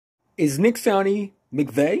Is Nick Siranni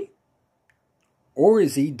McVay? Or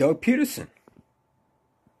is he Doug Peterson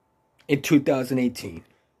in 2018?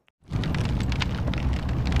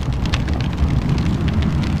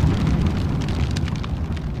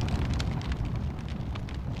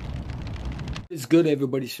 It's good,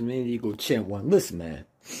 everybody. Shemaine Eagle Champ 1. Listen, man.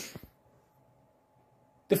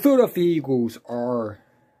 The Philadelphia Eagles are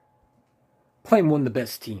playing one of the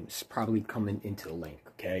best teams probably coming into the league,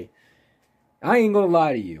 okay? I ain't gonna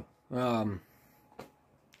lie to you.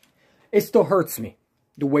 It still hurts me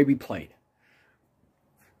the way we played.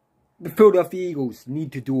 The Philadelphia Eagles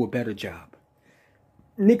need to do a better job.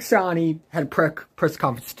 Nick Siranni had a press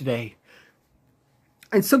conference today,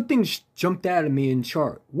 and some things jumped out at me in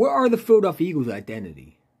chart. What are the Philadelphia Eagles'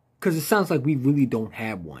 identity? Because it sounds like we really don't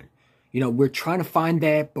have one. You know, we're trying to find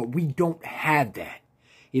that, but we don't have that.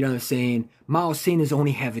 You know what I'm saying? Miles Sanders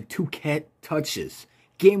only having 2 touches.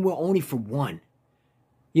 Gainwell only for 1.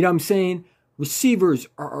 You know what I'm saying? Receivers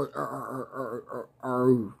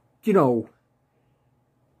are you know,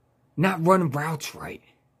 not running routes right.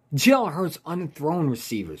 Jalen Hurts underthrown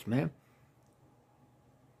receivers, man.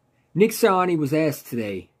 Nick Siranni was asked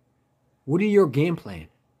today, what are your game plan?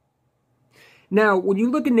 Now, when you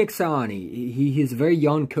look at Nick Siranni, he's a very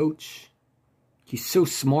young coach. He's so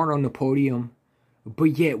smart on the podium.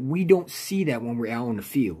 But yet, we don't see that when we're out on the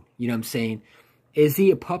field. You know what I'm saying? Is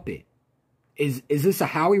he a puppet? Is this a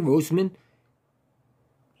Howie Roseman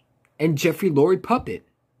and Jeffrey Lurie puppet?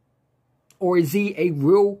 Or is he a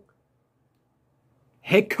real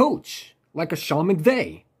head coach, like a Sean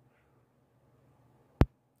McVay?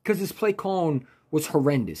 Because his play calling was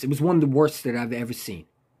horrendous. It was one of the worst that I've ever seen.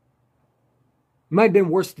 Might have been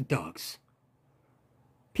worse than Doug's.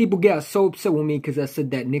 People get so upset with me because I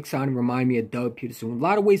said that Nick Siranni reminded me of Doug Peterson. In a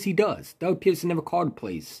lot of ways he does. Doug Peterson never called the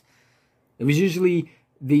plays. It was usually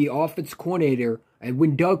the offense coordinator. And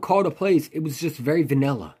when Doug called the plays, it was just very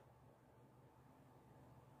vanilla.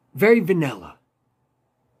 Very vanilla.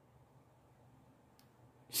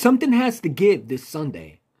 Something has to give this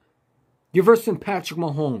Sunday. You're versing Patrick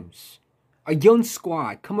Mahomes. A young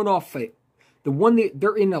squad coming off it. The one that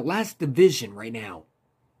they're in the last division right now.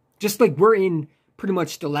 Just like we're in pretty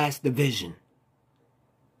much the last division.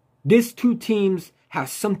 These two teams have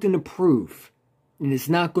something to prove. And it's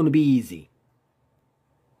not going to be easy.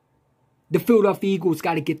 The Philadelphia Eagles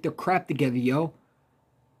got to get their crap together, yo.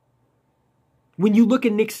 When you look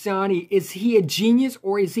at Nick Siranni, is he a genius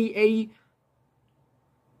or is he a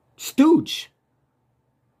stooge?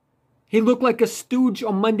 He looked like a stooge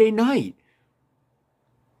on Monday night.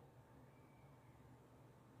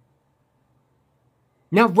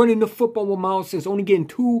 Now running the football with Miles Sanders, only getting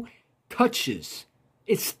 2 touches.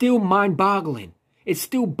 It's still mind-boggling. It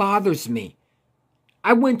still bothers me.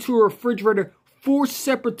 I went to a refrigerator 4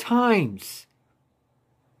 separate times.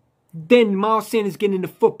 Then Miles Sanders getting the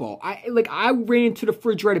football. I ran to the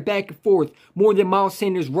refrigerator back and forth more than Miles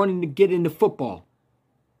Sanders running to get in the football.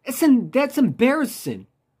 That's embarrassing.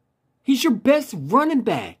 He's your best running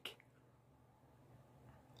back.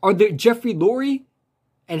 Are there Jeffrey Lurie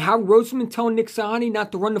and Howie Roseman telling Nick Siranni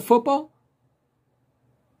not to run the football?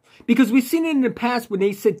 Because we've seen it in the past when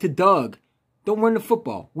they said to Doug, don't run the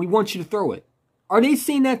football. We want you to throw it. Are they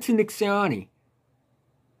saying that to Nick Siranni?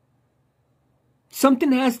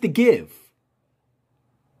 Something has to give.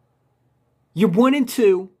 You're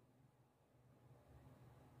 1-2.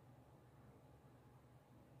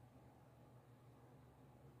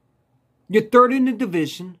 You're 3rd in the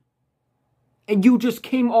division. And you just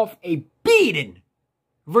came off a beating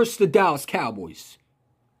versus the Dallas Cowboys.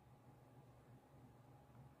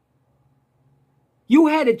 You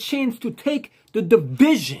had a chance to take the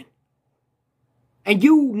division. And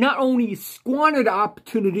you not only squandered the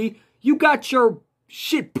opportunity, you got your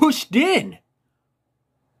shit pushed in.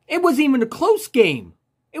 It wasn't even a close game.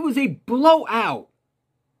 It was a blowout.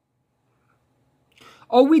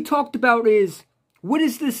 All we talked about is, what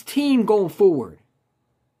is this team going forward?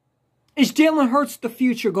 Is Jalen Hurts the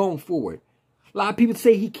future going forward? A lot of people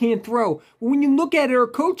say he can't throw. But when you look at it, our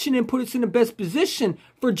coaching and put us in the best position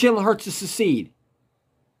for Jalen Hurts to succeed.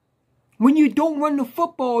 When you don't run the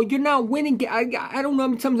football, you're not winning. I don't know how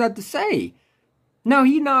many times I have to say. Now,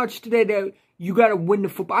 he acknowledged today that you got to win the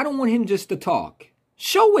football. I don't want him just to talk.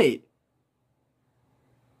 Show it.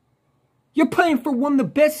 You're playing for one of the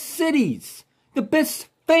best cities. The best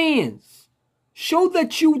fans. Show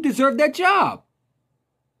that you deserve that job.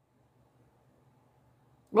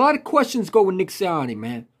 A lot of questions go with Nick Siranni,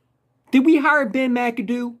 man. Did we hire Ben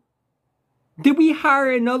McAdoo? Did we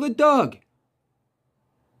hire another Doug?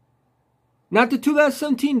 Not the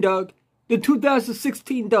 2017 Doug. The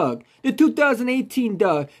 2016 Doug. The 2018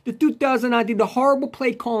 Doug. The 2019, the horrible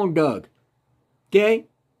play calling Doug. Okay?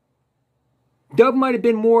 Doug might have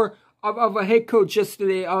been more of a head coach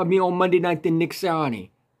yesterday, on Monday night than Nick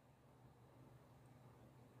Siranni.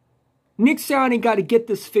 Nick Siranni got to get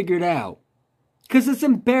this figured out. Because it's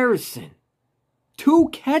embarrassing. 2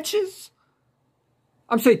 catches?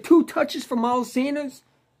 I'm saying 2 touches for Miles Sanders?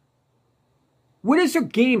 What is your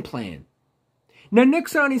game plan? Now, Nick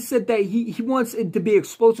Siranni said that he wants it to be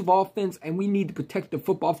explosive offense and we need to protect the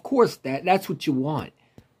football. Of course, that's what you want.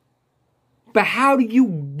 But how do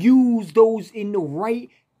you use those in the right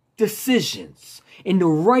decisions, in the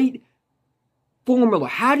right formula?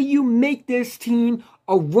 How do you make this team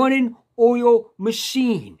a running oil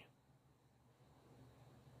machine?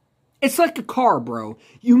 It's like a car, bro.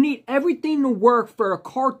 You need everything to work for a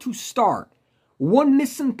car to start. One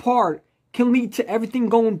missing part can lead to everything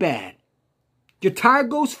going bad. Your tire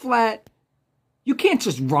goes flat. You can't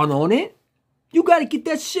just run on it. You got to get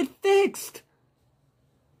that shit fixed.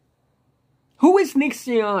 Who is Nick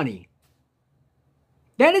Siranni?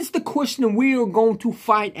 That is the question we are going to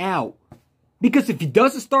find out. Because if he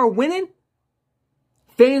doesn't start winning,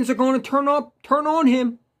 fans are going to turn on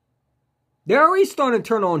him. They're already starting to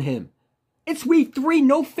turn on him. It's week 3.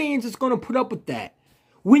 No fans is going to put up with that.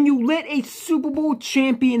 When you let a Super Bowl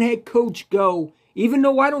champion head coach go, even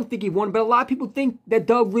though I don't think he won, but a lot of people think that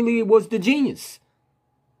Doug really was the genius.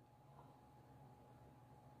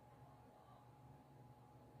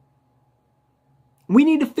 We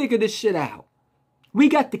need to figure this shit out. We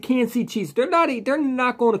got the Kansas City Chiefs. They're not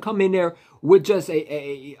going to come in there with just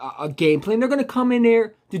a game plan. They're going to come in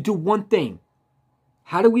there to do one thing.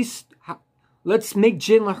 Let's make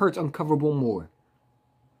Jalen Hurts uncoverable more.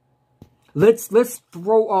 Let's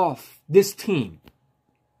throw off this team.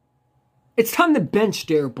 It's time to bench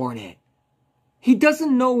Derek Barnett. He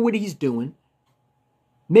doesn't know what he's doing.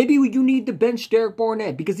 Maybe you need to bench Derek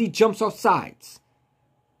Barnett because he jumps off sides.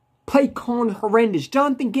 Play calling horrendous.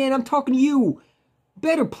 Jonathan Gann, I'm talking to you.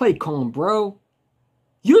 Better play calling, bro.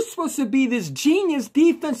 You're supposed to be this genius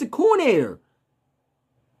defensive coordinator.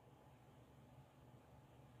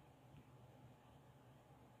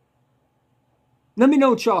 Let me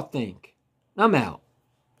know what y'all think. I'm out.